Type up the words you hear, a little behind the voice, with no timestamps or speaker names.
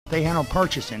They handle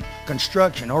purchasing,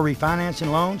 construction, or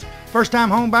refinancing loans. First-time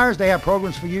home buyers, they have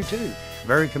programs for you too.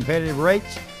 Very competitive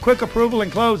rates, quick approval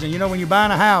and closing. You know, when you're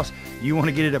buying a house, you want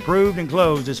to get it approved and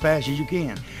closed as fast as you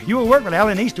can. You will work with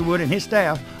Alan Easterwood and his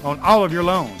staff on all of your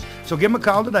loans. So give them a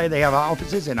call today. They have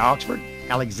offices in Oxford,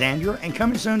 Alexandria, and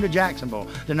coming soon to Jacksonville.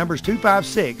 The number is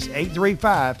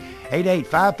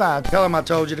 256-835-8855. Tell them I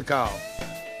told you to call.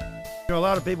 You know, a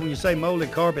lot of people, when you say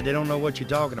molded carpet, they don't know what you're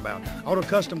talking about. Auto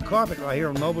Custom Carpet right here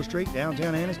on Noble Street,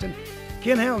 downtown Anniston.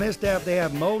 Ken Hell and his staff, they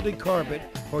have molded carpet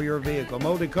for your vehicle.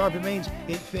 Molded carpet means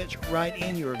it fits right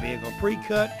in your vehicle.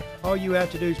 Pre-cut, all you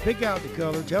have to do is pick out the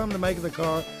color, tell them the make of the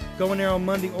car, go in there on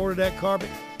Monday, order that carpet.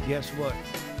 Guess what?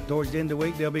 Towards the end of the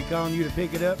week, they'll be calling you to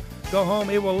pick it up. Go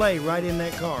home, it will lay right in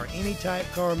that car. Any type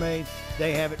car made,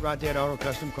 they have it right there at Auto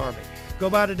Custom Carpet. Go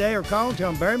by today or call and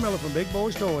tell them Barry Miller from Big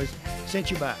Boyz Toys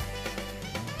sent you by.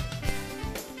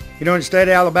 You know, in the state of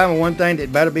Alabama, one thing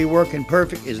that better be working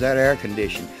perfect is that air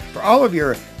condition. For all of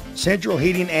your central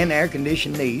heating and air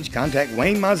conditioning needs, contact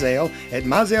Wayne Mizell at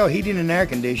Mizell Heating and Air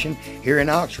Condition here in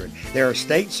Oxford. They are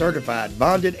state certified,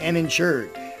 bonded, and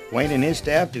insured. Wayne and his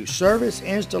staff do service,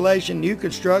 installation, new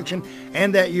construction,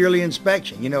 and that yearly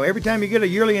inspection. You know, every time you get a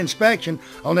yearly inspection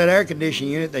on that air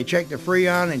conditioning unit, they check the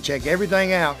Freon and check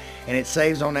everything out, and it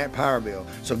saves on that power bill.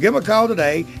 So give them a call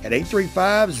today at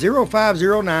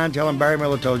 835-0509. Tell them Barry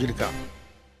Miller told you to call.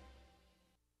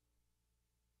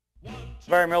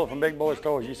 Barry Miller from Big Boyz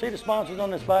Toys. You see the sponsors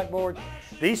on this backboard?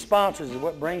 These sponsors is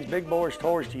what brings Big Boyz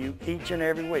Toys to you each and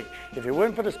every week. If it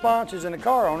wasn't for the sponsors and the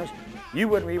car owners, you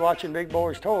wouldn't be watching Big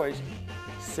Boyz Toys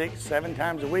 6-7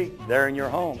 times a week there in your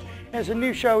home. And it's a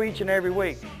new show each and every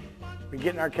week. We're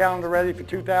getting our calendar ready for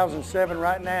 2007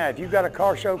 right now. If you've got a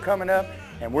car show coming up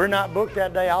and we're not booked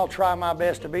that day, I'll try my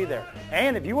best to be there.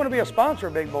 And if you want to be a sponsor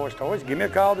of Big Boyz Toys, give me a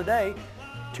call today.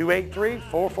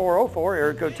 283-4404,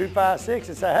 area code 256,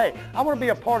 and say, hey, I want to be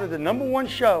a part of the #1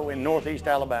 show in Northeast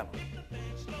Alabama.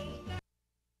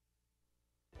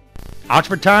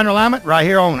 Oxford Tire and Alignment, right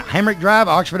here on Hamrick Drive,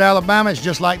 Oxford, Alabama. It's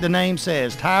just like the name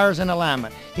says, tires and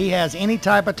alignment. He has any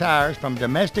type of tires from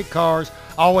domestic cars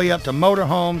all the way up to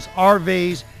motorhomes,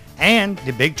 RVs, and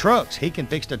the big trucks. He can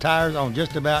fix the tires on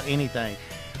just about anything.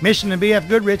 Michelin and BF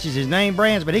Goodrich is his name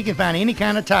brands, but he can find any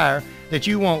kind of tire that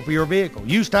you want for your vehicle.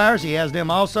 Used tires, he has them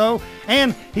also,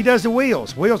 and he does the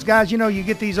wheels. Wheels, guys, you know, you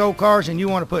get these old cars and you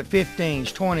want to put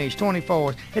 15s, 20s,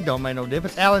 24s. It don't make no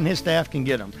difference. Alan and his staff can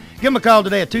get them. Give him a call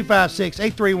today at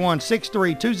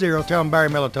 256-831-6320. Tell him Barry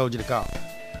Miller told you to call.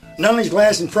 Nunley's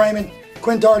Glass and Framing,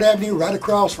 Quintard Avenue, right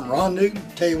across from Ron Newton.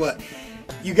 Tell you what,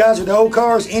 you guys with the old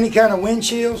cars, any kind of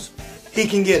windshields, he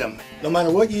can get them. No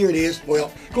matter what year it is.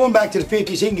 Well, going back to the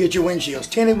 50s, he can get your windshields.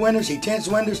 Tinted windows, he tints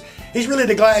windows. He's really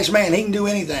the glass man. He can do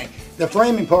anything. The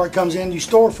framing part comes in, you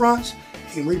storefronts.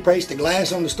 He can replace the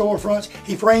glass on the storefronts.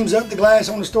 He frames up the glass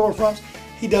on the storefronts.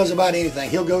 He does about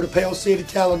anything. He'll go to Pell City,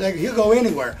 Talladega. He'll go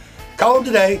anywhere. Call him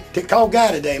today. Call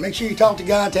Guy today. Make sure you talk to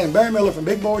Guy. Tell him Barry Miller from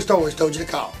Big Boyz Toys told you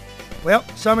to call. Well,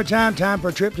 summertime, time for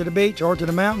a trip to the beach or to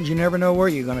the mountains. You never know where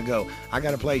you're going to go. I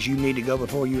got a place you need to go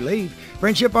before you leave.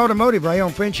 Friendship Automotive right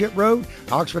on Friendship Road,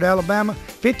 Oxford, Alabama.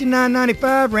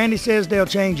 $59.95. Randy says they'll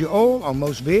change your oil on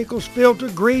most vehicles, filter,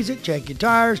 grease it, check your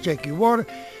tires, check your water.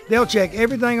 They'll check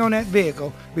everything on that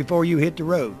vehicle before you hit the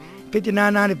road.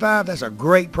 $59.95, that's a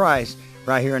great price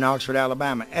right here in Oxford,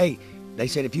 Alabama. Hey, they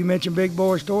said if you mention Big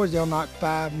Boyz Toys, they'll knock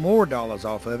 $5 more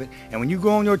off of it. And when you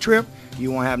go on your trip,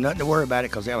 you won't have nothing to worry about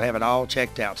it because they'll have it all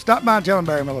checked out. Stop by and tell them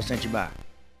Barry Miller sent you by.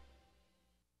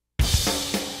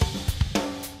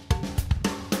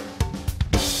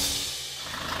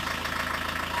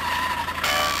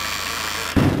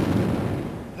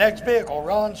 Next vehicle,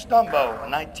 Ron Stumbo, a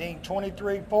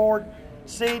 1923 Ford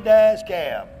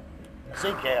C-Cab.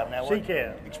 C-Cab now.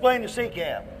 C-Cab. Explain the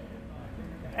C-Cab.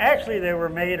 Actually, they were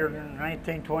made in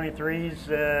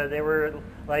 1923s. They were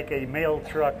like a mail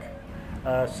truck,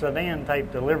 sedan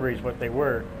type deliveries, what they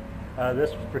were.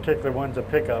 This particular one's a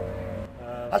pickup.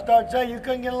 I started to say you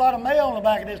couldn't get a lot of mail on the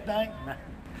back of this thing.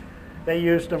 They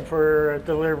used them for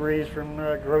deliveries from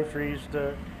groceries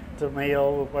to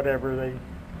mail, whatever.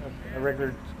 A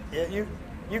regular. Yeah, you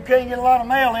couldn't get a lot of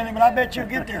mail in it, but I bet you'll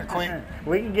get there quick.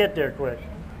 We can get there quick.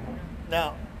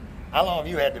 Now, how long have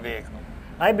you had the vehicle?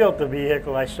 I built the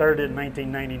vehicle. I started in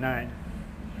 1999,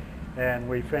 and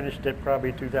we finished it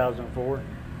probably 2004.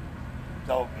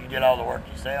 So you did all the work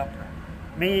yourself?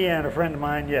 Me and a friend of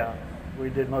mine, yeah. We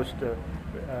did most of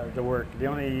the work. The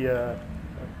only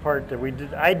part that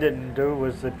I didn't do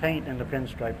was the paint and the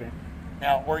pinstriping.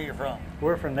 Now, where are you from?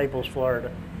 We're from Naples,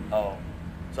 Florida. Oh,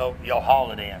 so you'll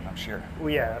haul it in, I'm sure. Well,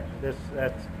 yeah,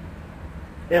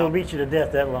 it'll beat you to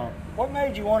death that long. What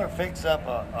made you want to fix up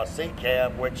a seat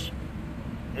cab, which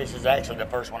this is actually the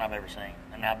first one I've ever seen?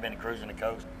 And I've been cruising the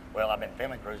coast. Well, I've been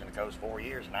filming Cruising the Coast 4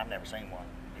 years, and I've never seen one.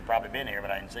 You've probably been here,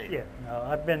 but I didn't see it. Yeah, no,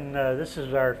 I've been, this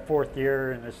is our 4th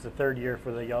year, and it's the 3rd year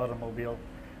for the automobile.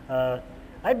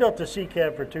 I built the sea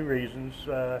cab for 2 reasons.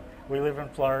 We live in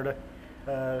Florida.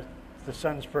 The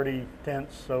sun's pretty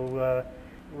tense, so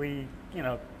we, you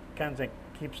know, kind of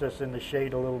keeps us in the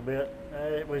shade a little bit.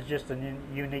 It was just a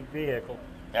unique vehicle.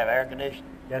 Have air conditioning?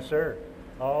 Yes, sir.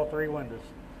 All 3 windows.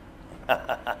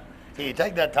 Can you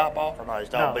take that top off or not?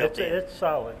 It's all built in. It's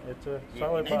solid. It's a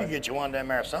solid You need to get you one of them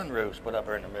there sunroofs put up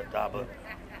there in the top of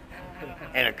it.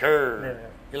 And a curve.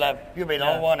 Yeah. You'll be the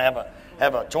only one to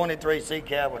have a 23 seat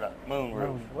cab with a moon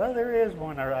roof. Well, there is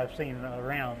one I've seen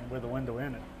around with a window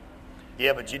in it.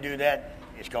 Yeah, but you do that,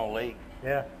 it's going to leak.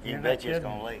 Yeah. You bet you it's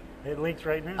going to leak. It leaks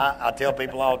right now. I tell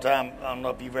people all the time, I don't know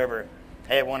if you've ever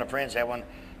had one, of friends had one.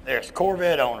 There's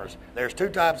Corvette owners. There's 2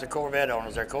 types of Corvette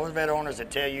owners. There are Corvette owners that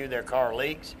tell you their car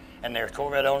leaks, and there's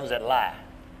Corvette owners that lie.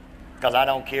 Because I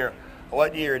don't care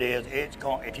what year it is, it's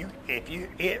going. If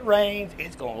it rains,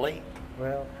 it's going to leak.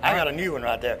 Well, I got a new one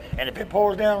right there, and if it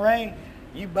pours down rain,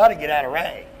 you better get out of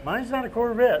rain. Mine's not a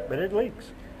Corvette, but it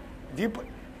leaks.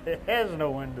 It has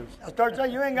no windows. I start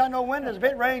saying you ain't got no windows. If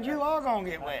it rains, you are gonna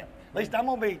get wet. At least I'm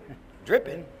gonna be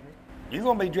dripping. You're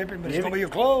gonna be dripping, but it's gonna be your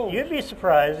clothes. You'd be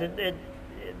surprised.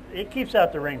 It keeps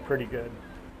out the rain pretty good.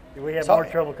 We have more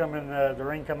trouble coming the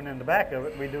rain coming in the back of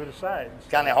it. We do the sides. It's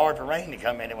kind of hard for rain to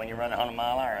come in it when you run 100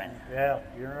 mile an hour. Ain't it? Yeah,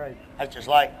 you're right. That's just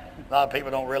like a lot of people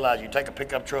don't realize. You take a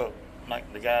pickup truck,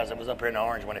 like the guys that was up here in the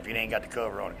orange one. If you ain't got the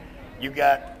cover on it, you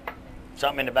got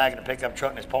something in the back of the pickup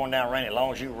truck and it's pouring down rain. As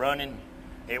long as you're running,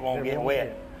 it won't get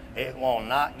wet. It will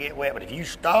not get wet. But if you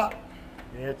stop,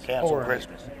 cancel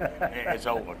Christmas. It's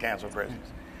over. Cancel Christmas.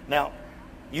 Now,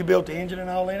 you built the engine and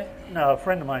all in it? No, a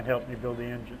friend of mine helped me build the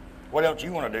engine. What else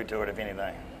you want to do to it, if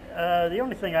anything? The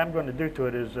only thing I'm going to do to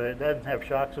it is it doesn't have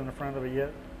shocks in the front of it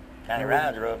yet. Kind of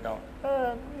rides rough, don't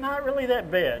it? Not really that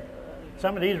bad.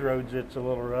 Some of these roads it's a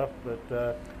little rough,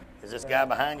 but... Is this guy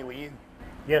behind you with you?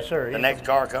 Yes, sir. The next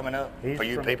car coming up for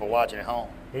you people watching at home?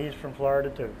 He's from Florida,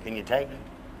 too. Can you take him?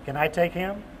 Can I take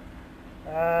him?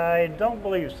 I don't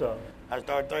believe so. I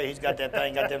started 3. He's got that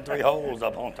thing, got them 3 holes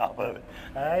up on top of it.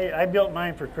 I built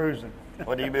mine for cruising.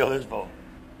 What did you build his for?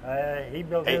 He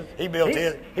built his.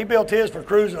 He built his for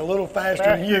cruising a little faster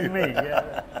than you. Than me,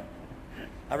 yeah.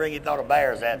 I think he thought of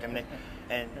bears at him,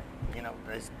 and you know,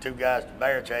 there's 2 guys to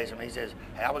bear chase him. He says,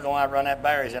 "How we gonna outrun that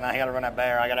bear?" He said, "I ain't gotta run that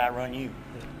bear. I gotta outrun you.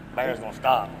 Bear's gonna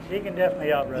stop." He can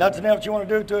definitely outrun. Nothing else you want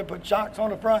to do to it? Put shocks on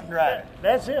the front and drive it.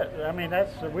 That's it. I mean,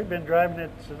 we've been driving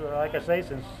it, like I say,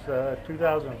 since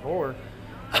 2004.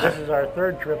 This is our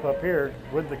 3rd trip up here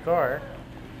with the car.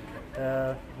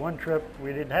 One trip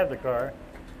we didn't have the car.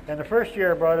 And the first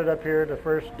year I brought it up here, the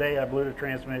first day I blew the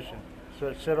transmission. So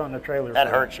it sit on the trailer. That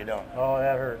hurts you, don't it? Oh,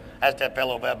 that hurt. That's that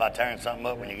fellow about tearing something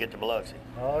up when you get to Biloxi.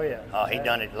 Oh, yeah. Oh, he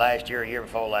done it last year, a year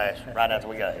before last, right after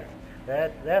we got here.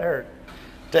 That hurt.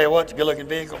 Tell you what, it's a good-looking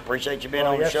vehicle. Appreciate you being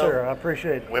on the show. Yes, sir. I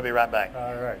appreciate it. We'll be right back.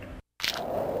 All right.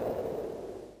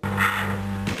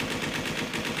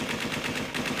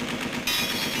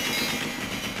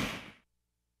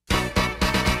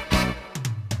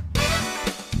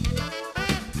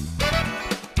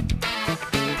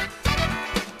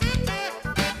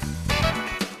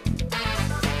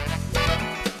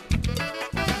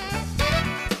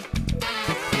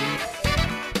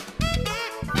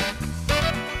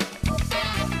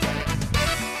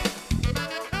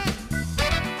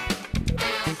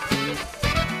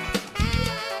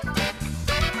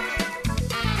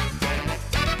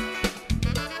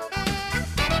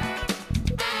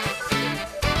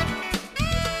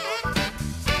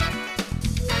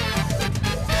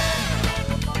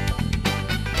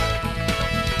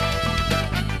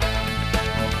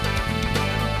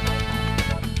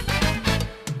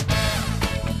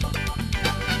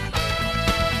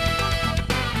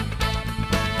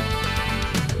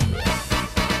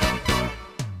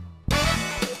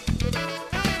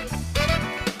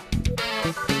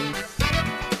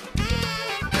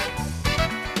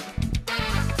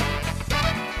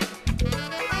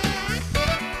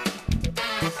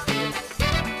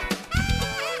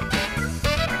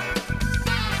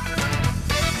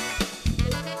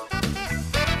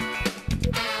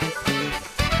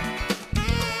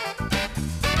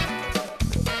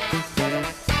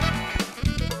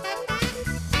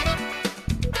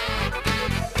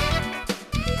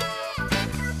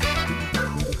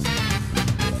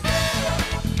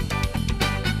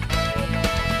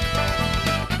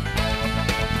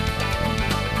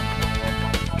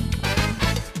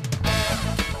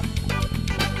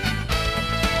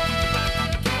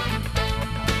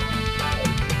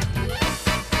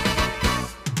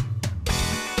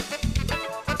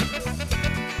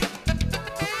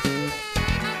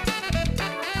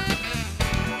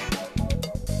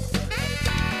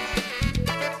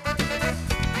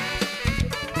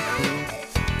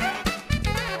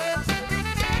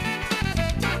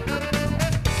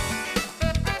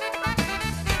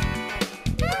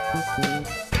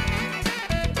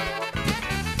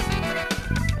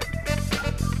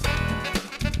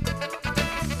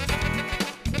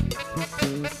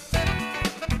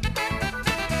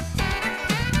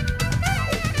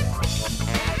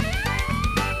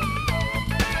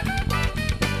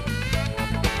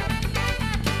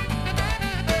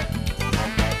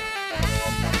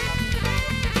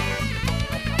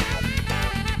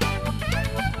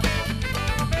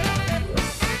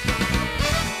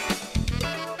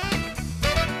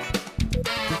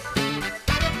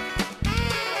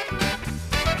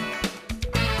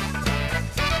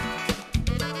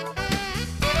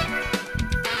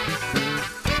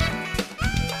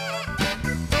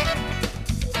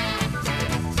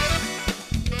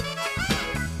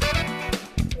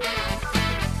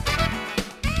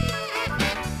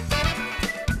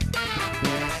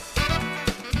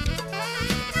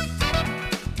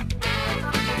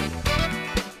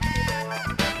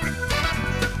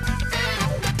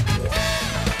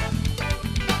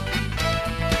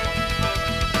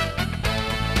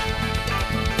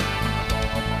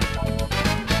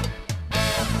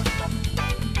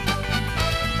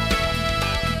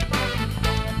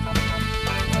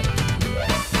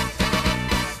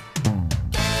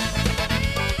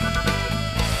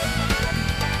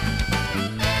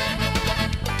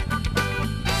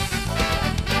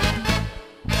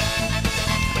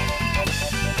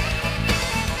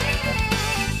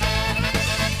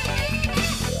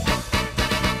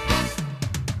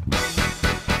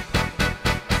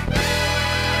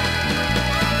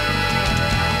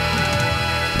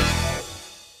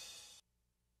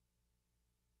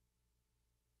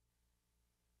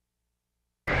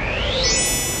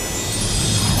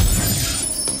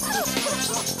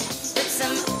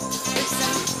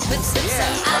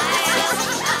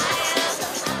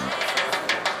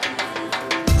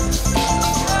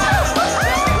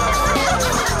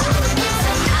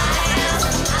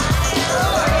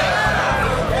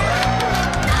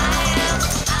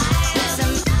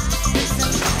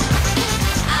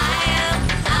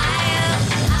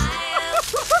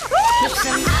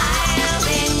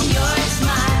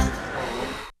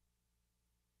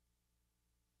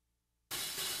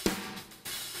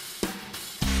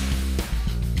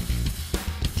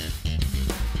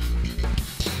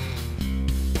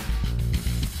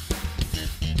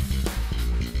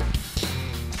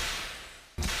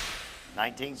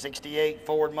 1968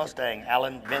 Ford Mustang,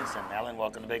 Alan Benson. Alan,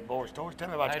 welcome to Big Boyz Toyz. Tell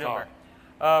me about your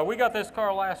car. We got this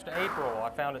car last April. I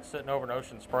found it sitting over in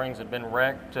Ocean Springs. It had been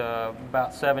wrecked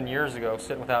about 7 years ago,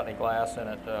 sitting without any glass in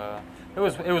it. It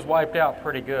was wiped out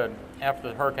pretty good. After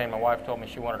the hurricane, my wife told me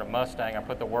she wanted a Mustang. I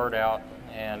put the word out,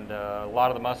 and a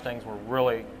lot of the Mustangs were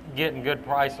really getting good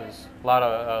prices. A lot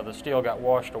of the steel got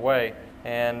washed away.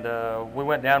 And we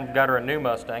went down and got her a new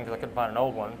Mustang because I couldn't find an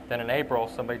old one. Then in April,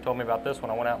 somebody told me about this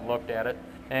one. I went out and looked at it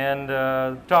and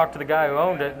talked to the guy who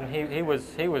owned it, and he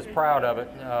was proud of it.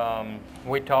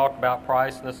 We talked about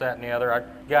price and this, that, and the other. I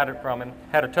got it from him.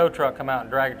 Had a tow truck come out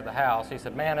and drag it to the house. He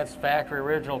said, "Man, it's factory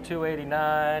original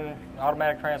 289,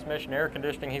 automatic transmission, air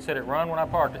conditioning." He said it run when I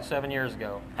parked it 7 years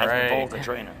ago. That's before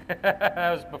Katrina.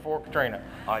 That was before Katrina.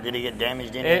 All right, did he get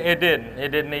damaged in it? It didn't. It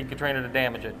didn't need Katrina to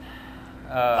damage it.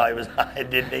 It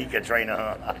didn't need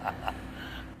Katrina, huh?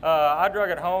 I drug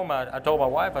it home. I told my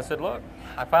wife, I said, "Look,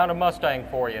 I found a Mustang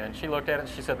for you." And she looked at it and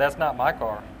she said, "That's not my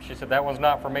car." She said, "That one's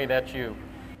not for me, that's you."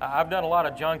 I've done a lot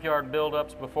of junkyard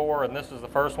buildups before, and this is the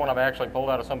first one I've actually pulled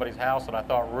out of somebody's house that I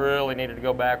thought really needed to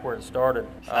go back where it started.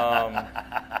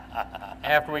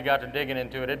 After we got to digging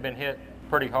into it, it had been hit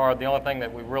pretty hard. The only thing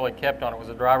that we really kept on it was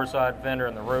the driver's side fender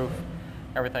and the roof.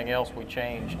 Everything else we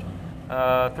changed.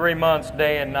 3 months,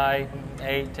 day and night,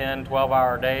 8, 10,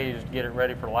 12-hour days to get it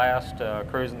ready for last,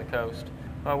 cruising the coast.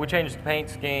 We changed the paint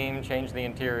scheme, changed the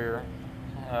interior,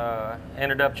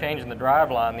 ended up changing the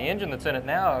driveline. The engine that's in it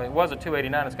now, it was a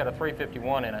 289, it's got a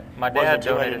 351 in it. My dad was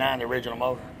the 289 the original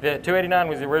motor? The 289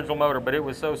 was the original motor, but it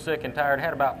was so sick and tired, it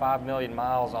had about 5 million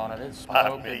miles on it. It smoked.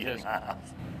 5 million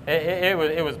miles.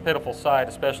 It was a pitiful sight,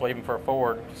 especially even for a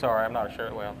Ford. Sorry, I'm not a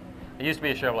Chevrolet. Well, I used to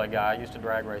be a Chevrolet guy. I used to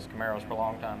drag race Camaros for a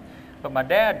long time. But my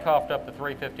dad coughed up the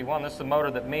 351. This is the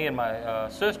motor that me and my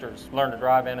sisters learned to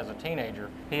drive in as a teenager.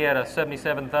 He had a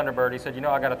 77 Thunderbird. He said, "You know,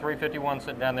 I got a 351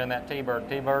 sitting down there in that T-Bird.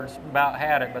 T-Bird's about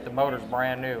had it, but the motor's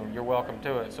brand new. You're welcome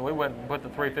to it." So we went and put the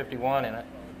 351 in it.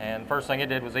 And first thing it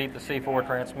did was eat the C4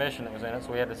 transmission that was in it,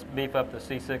 so we had to beef up the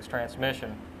C6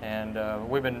 transmission. And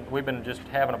we've been just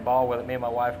having a ball with it. Me and my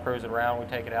wife cruise it around. We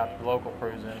take it out to the local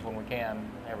cruise-ins when we can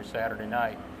every Saturday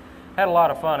night. Had a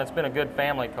lot of fun. It's been a good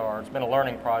family car. It's been a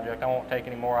learning project. I won't take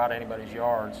any more out of anybody's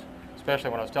yards,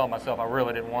 especially when I was telling myself I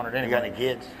really didn't want it anyway. You got any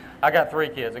kids? I got 3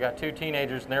 kids. I got 2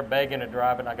 teenagers, and they're begging to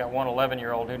drive it. And I got one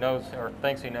 11-year-old who knows or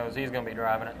thinks he knows he's going to be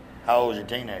driving it. How old is your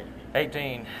teenager?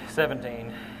 18,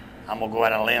 17. I'm going to go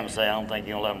out on a limb and say I don't think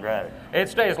you're going to let them drive it. It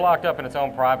stays locked up in its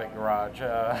own private garage.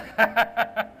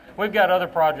 We've got other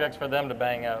projects for them to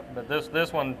bang up, but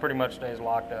this one pretty much stays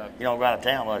locked up. You don't go out of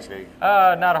town much, do you?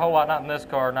 Not a whole lot, not in this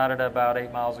car, not at about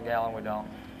 8 miles a gallon, we don't.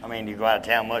 I mean, do you go out of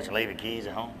town much and leave the keys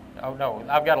at home? Oh, no,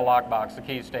 I've got a lockbox. The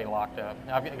keys stay locked up.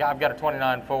 I've got a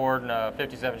 29 Ford and a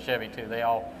 57 Chevy, too. They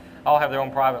all have their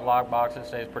own private lockbox. It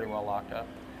stays pretty well locked up.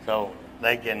 So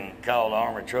they can call the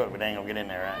armored truck, but they ain't going to get in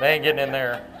there, right? They ain't getting in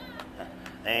there.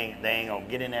 They ain't going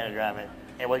to get in there to drive it.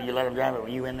 And what, you let them drive it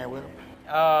when you in there with them?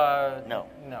 No.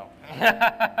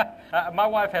 My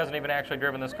wife hasn't even actually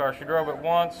driven this car. She drove it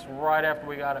once right after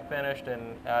we got it finished,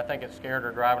 and I think it scared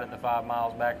her driving it the 5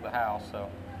 miles back to the house. So,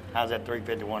 how's that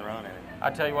 351 run in it? I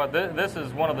tell you what, this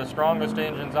is one of the strongest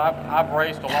engines. I've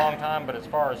raced a long time, but as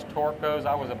far as torque goes,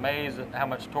 I was amazed at how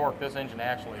much torque this engine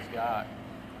actually has got.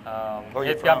 Where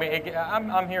you it's from? got me.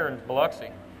 I'm here in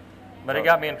Biloxi. But it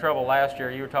got me in trouble last year.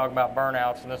 You were talking about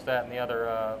burnouts and this, that, and the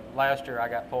other. Last year I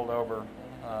got pulled over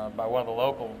by one of the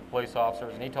local police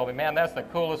officers, and he told me, "Man, that's the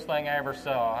coolest thing I ever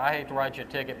saw. I hate to write you a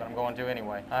ticket, but I'm going to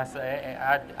anyway." I say,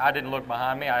 I didn't look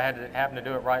behind me. I happened to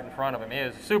do it right in front of him. He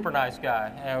is a super nice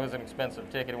guy. It was an expensive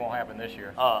ticket. It won't happen this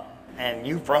year. And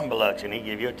you from Biloxi, and he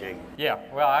give you a ticket? Yeah,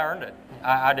 well, I earned it.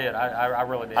 I did. I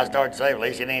really did. I started to say, at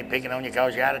least he ain't picking on you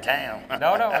because you're out of town.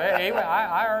 No,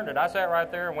 I earned it. I sat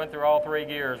right there and went through all 3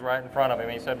 gears right in front of him.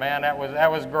 He said, "Man, that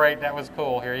was great. That was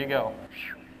cool. Here you go."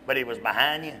 But he was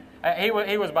behind you?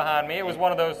 He was behind me. It was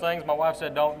one of those things. My wife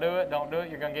said, don't do it,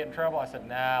 you're going to get in trouble. I said,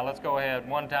 nah, let's go ahead.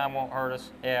 One time won't hurt us.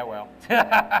 Yeah, well.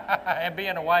 And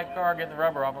being a white car, getting the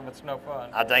rubber off of it's no fun.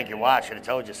 I think your wife should have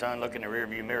told you, son, look in the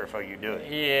rearview mirror before you do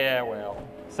it. Yeah, well,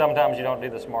 sometimes you don't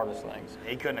do the smartest things.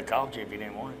 He couldn't have caught you if you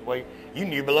didn't want it. Well, you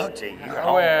knew Biloxi.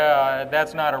 Well,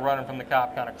 that's not a running from the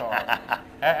cop kind of car.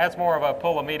 That's more of a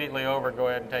pull immediately over, go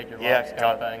ahead and take your loss kind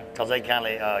of thing. Because they kind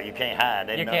of, you can't hide.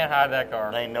 You can't hide that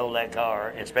car. They know that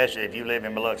car, especially if you live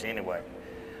in Biloxi anyway.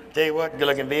 Tell you what, good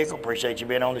looking vehicle. Appreciate you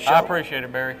being on the show. I appreciate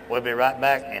it, Barry. We'll be right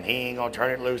back, and he ain't going to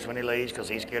turn it loose when he leaves because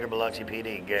he's scared of Biloxi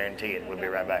PD. Guarantee it. We'll be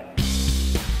right back.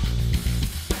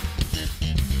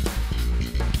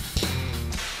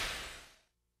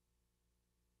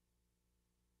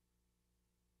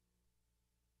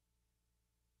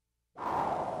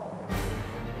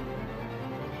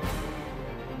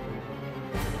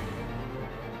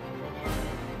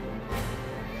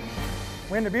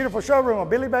 We're in the beautiful showroom of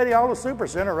Billy Beatty Auto Super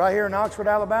Center right here in Oxford,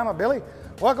 Alabama. Billy,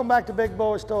 welcome back to Big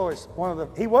Boyz Toys.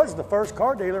 He was the first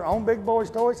car dealer on Big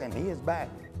Boyz Toys, and he is back.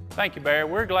 Thank you, Barry.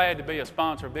 We're glad to be a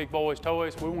sponsor of Big Boyz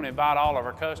Toys. We want to invite all of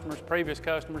our customers, previous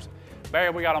customers. Barry,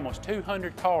 we got almost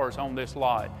 200 cars on this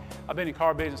lot. I've been in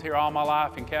car business here all my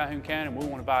life in Calhoun County, and we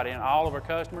want to invite in all of our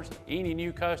customers, any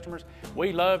new customers.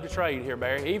 We love to trade here,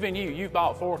 Barry. Even you've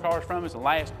bought 4 cars from us in the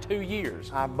last 2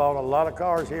 years. I've bought a lot of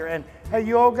cars here, and hey,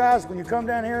 you old guys, when you come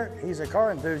down here, he's a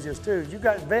car enthusiast too. You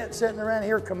got vets sitting around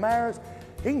here, Camaros.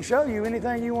 He can show you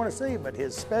anything you want to see, but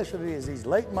his specialty is these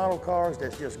late model cars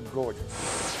that's just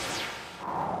gorgeous.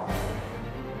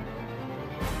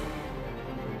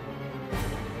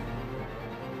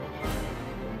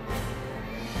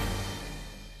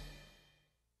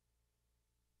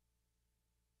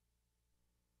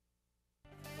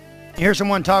 Here's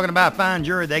someone talking about fine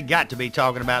jewelry. They got to be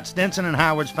talking about Stinson and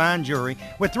Howard's Fine Jewelry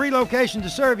with 3 locations to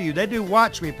serve you. They do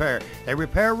watch repair. They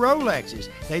repair Rolexes.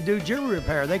 They do jewelry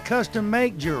repair. They custom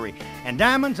make jewelry. And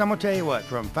diamonds, I'm going to tell you what,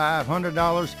 from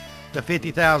 $500 to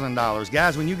 $50,000.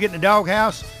 Guys, when you get in the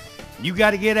doghouse, you got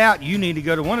to get out. You need to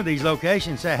go to one of these locations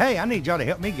and say, hey, I need y'all to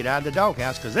help me get out of the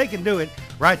doghouse, because they can do it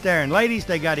right there. And ladies,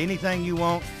 they got anything you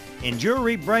want in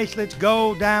jewelry, bracelets,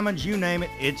 gold, diamonds, you name it,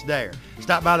 it's there.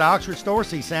 Stop by the Oxford store,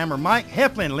 see Sam or Mike,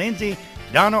 Heflin, Lindsay,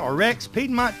 Donna or Rex,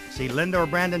 Piedmont, see Linda or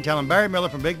Brandon, tell them Barry Miller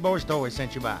from Big Boyz Toys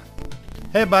sent you by.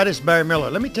 Hey everybody, this is Barry Miller.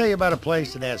 Let me tell you about a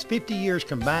place that has 50 years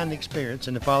combined experience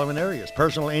in the following areas: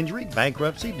 personal injury,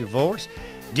 bankruptcy, divorce,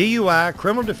 DUI,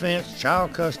 criminal defense,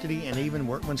 child custody, and even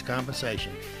workman's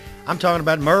compensation. I'm talking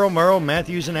about Merle,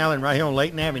 Matthews, and Allen right here on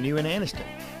Layton Avenue in Anniston.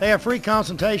 They have free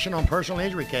consultation on personal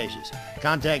injury cases.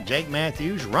 Contact Jake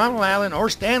Matthews, Ronald Allen, or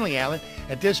Stanley Allen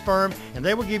at this firm, and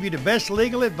they will give you the best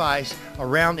legal advice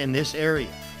around in this area.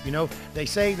 You know, they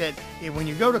say that when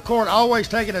you go to court, always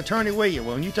take an attorney with you.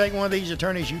 Well, when you take one of these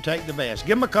attorneys, you take the best.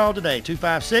 Give them a call today,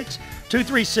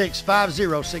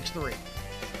 256-236-5063.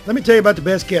 Let me tell you about the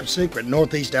best kept secret in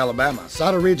Northeast Alabama.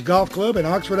 Cider Ridge Golf Club in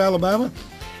Oxford, Alabama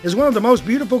is one of the most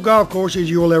beautiful golf courses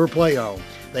you will ever play on.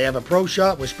 They have a pro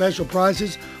shop with special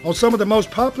prices on some of the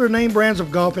most popular name brands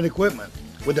of golf and equipment.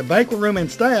 With a banquet room and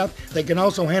staff, they can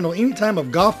also handle any type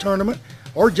of golf tournament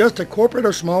or just a corporate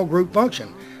or small group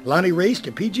function. Lonnie Reese,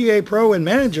 the PGA Pro and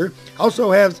manager,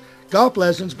 also has golf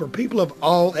lessons for people of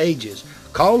all ages.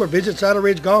 Call or visit Cider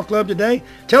Ridge Golf Club today.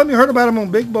 Tell them you heard about them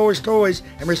on Big Boyz Toys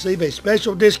and receive a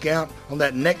special discount on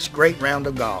that next great round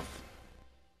of golf.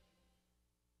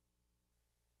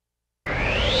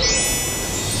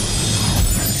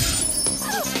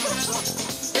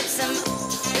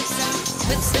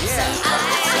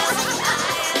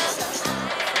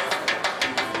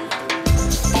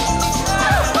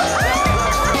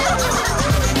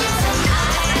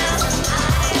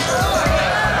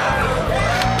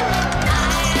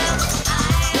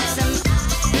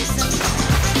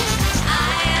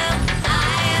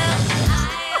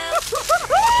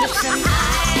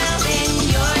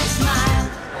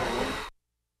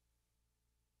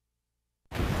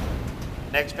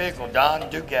 Next vehicle, Don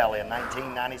Dugali, a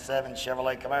 1997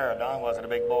 Chevrolet Camaro. Don, welcome to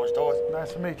Big Boyz Toys.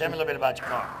 Nice to meet you. Tell me a little bit about your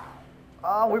car.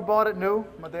 We bought it new.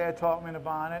 My dad talked me into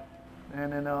buying it.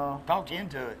 And then, Talked you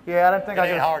into it. yeah, I didn't think It I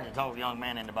ain't could. hard to talk a young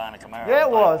man into buying a Camaro. Yeah,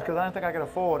 it was, because I didn't think I could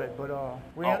afford it. But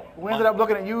we Oh, ended up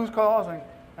looking at used cars,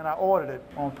 and I ordered it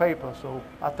on paper. So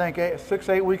I think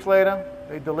 6-8 weeks later,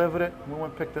 they delivered it, and we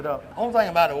went and picked it up. Only thing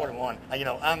about ordering one, you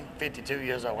know, I'm 52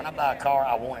 years old. When I buy a car,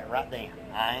 I want it right then.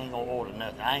 I ain't gonna order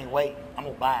nothing. I ain't waiting. I'm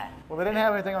gonna buy it. Well, they didn't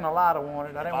have anything on the lot I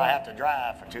wanted. If I have to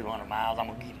drive for 200 miles, I'm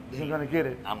gonna get it. You're gonna get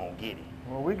it. I'm gonna get it.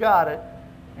 Well, we got it,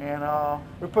 and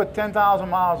we put 10,000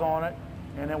 miles on it,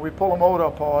 and then we pull the motor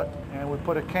apart, and we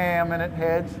put a cam in it,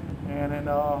 heads, and then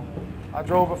I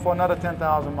drove it for another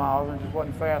 10,000 miles and just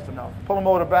wasn't fast enough. Pulled the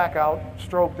motor back out,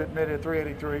 stroked it mid at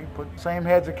 383, put same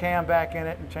heads and cam back in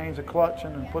it and changed the clutch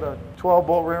and put a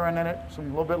 12-bolt rear end in it, some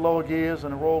little bit lower gears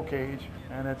and a roll cage.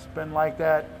 And it's been like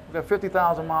that. We got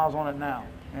 50,000 miles on it now.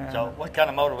 And so what kind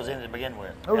of motor was in it to begin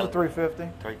with? It was a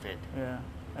 350. 350. Yeah.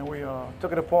 And we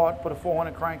took it apart, put a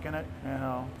 400 crank in it, and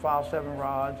 5.7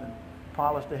 rods, and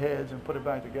polished the heads and put it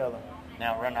back together.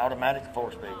 Now run automatic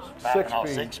 4 speeds.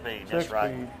 6-speed. 6-speed. That's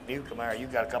right. New Camaro, you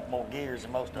got a couple more gears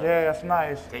than most of them. Yeah, that's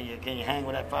nice. Can you hang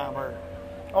with that Firebird?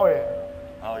 Oh yeah.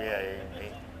 Oh yeah.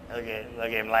 Look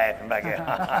at him laughing back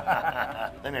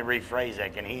there. Let me rephrase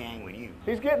that. Can he hang with you?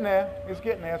 He's getting there. He's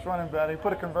getting there. It's running better. He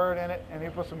put a converter in it, and he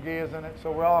put some gears in it,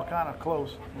 so we're all kind of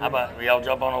close. How about y'all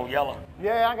jump on old Yellow?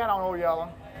 Yeah, I got on old Yellow.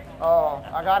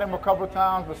 I got him a couple of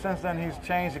times, but since then he's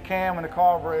changed the cam and the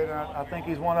carburetor. I think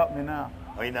he's one up me now.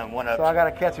 Oh, he done one up. So I got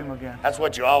to catch him again. That's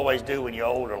what you always do when you're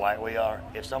older, like we are.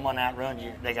 If someone outruns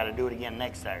you, they got to do it again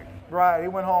next Saturday. Right. He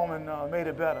went home and made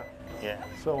it better. Yeah.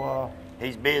 So.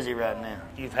 He's busy right now.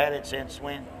 You've had it since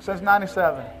when? Since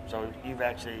 '97. So you've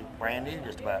actually brand new,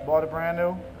 just about. Bought it brand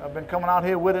new. I've been coming out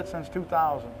here with it since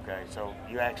 2000. Okay, so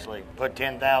you actually put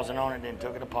 10,000 on it, then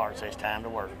took it apart. So it's time to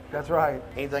work. That's right.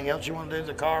 Anything else you want to do to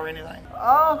the car or anything?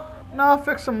 No,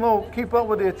 fix some little, keep up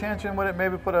with the attention with it.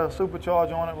 Maybe put a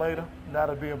supercharger on it later.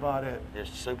 That'll be about it.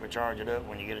 Just supercharge it up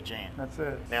when you get a chance. That's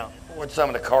it. Now, what's some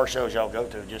of the car shows y'all go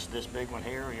to? Just this big one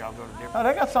here, or y'all go to different?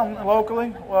 They got some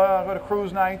locally. Well, I go to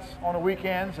cruise nights on the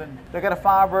weekends, and they got a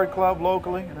Firebird club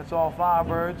locally, and it's all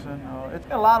Firebirds. And it's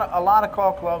got a lot of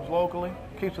car clubs locally.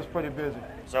 Keeps us pretty busy.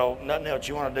 So nothing else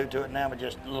you want to do to it now, but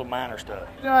just a little minor stuff.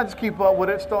 I just keep up with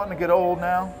it. It's starting to get old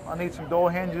now. I need some door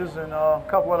hinges and a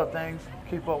couple other things.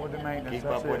 Keep up with the maintenance.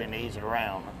 Keep up with it and ease it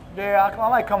around. Yeah, I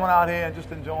like coming out here and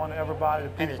just enjoying everybody, the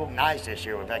people. And it's nice this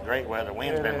year. We've had great weather.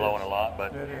 Wind's been blowing a lot,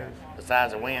 but it is.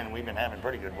 Besides the wind, we've been having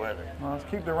pretty good weather. Well, let's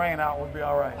keep the rain out. We'll be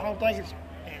all right. I don't think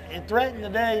it threatened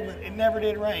today, but it never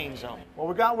did rain. So. Well,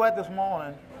 we got wet this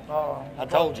morning. I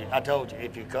told you,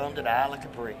 if you come to the Isle of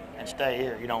Capri and stay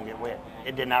here, you don't get wet.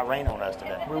 It did not rain on us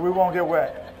today. We won't get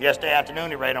wet. Yesterday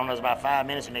afternoon, it rained on us about 5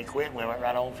 minutes, and they quit, and we went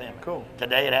right on film. Cool.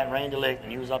 Today, it hadn't rained a lick,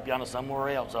 and you was up yonder somewhere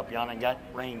else, up yonder, and got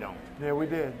rained on. Yeah, we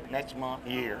did. Next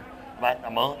year, about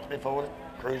a month before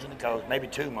cruising the coast, maybe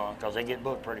 2 months, because they get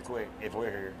booked pretty quick if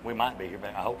we're here. We might be here, but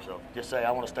I hope so. Just say,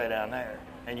 I want to stay down there,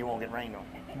 and you won't get rained on.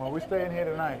 Well, we're staying here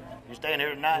tonight. You staying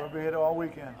here tonight? We'll be here all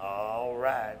weekend. All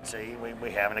right. See,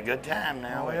 we having a good time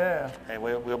now. Oh, yeah. Hey,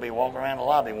 we'll be walking around the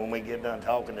lobby when we get done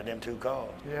talking to them 2 cars.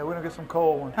 Yeah, we're going to get some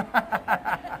cold ones.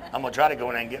 I'm going to try to go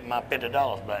in there and get my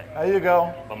 $50 back. There you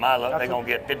go. But my luck, they're going to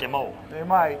get 50 more. They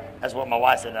might. That's what my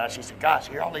wife said. She said, gosh,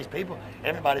 here all these people,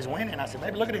 everybody's winning. I said,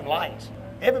 baby, look at them lights.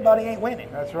 Everybody ain't winning.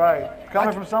 That's right.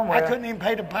 Coming from somewhere. I couldn't even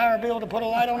pay the power bill to put a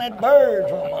light on that bird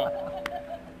for a month.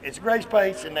 It's a great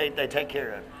space, and they take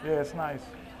care of it. Yeah, it's nice.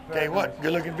 Tell you what,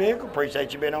 good looking vehicle.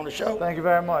 Appreciate you being on the show. Thank you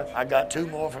very much. I got 2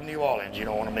 more from New Orleans you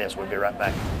don't want to miss. We'll be right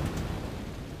back.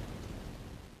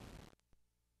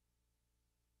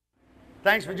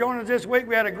 Thanks for joining us this week.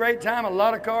 We had a great time. A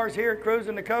lot of cars here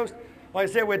cruising the coast. Like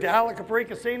I said, we're at the Isle of Capri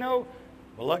Casino,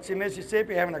 Biloxi,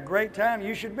 Mississippi, having a great time.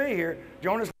 You should be here.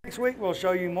 Join us next week. We'll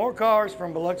show you more cars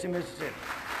from Biloxi, Mississippi.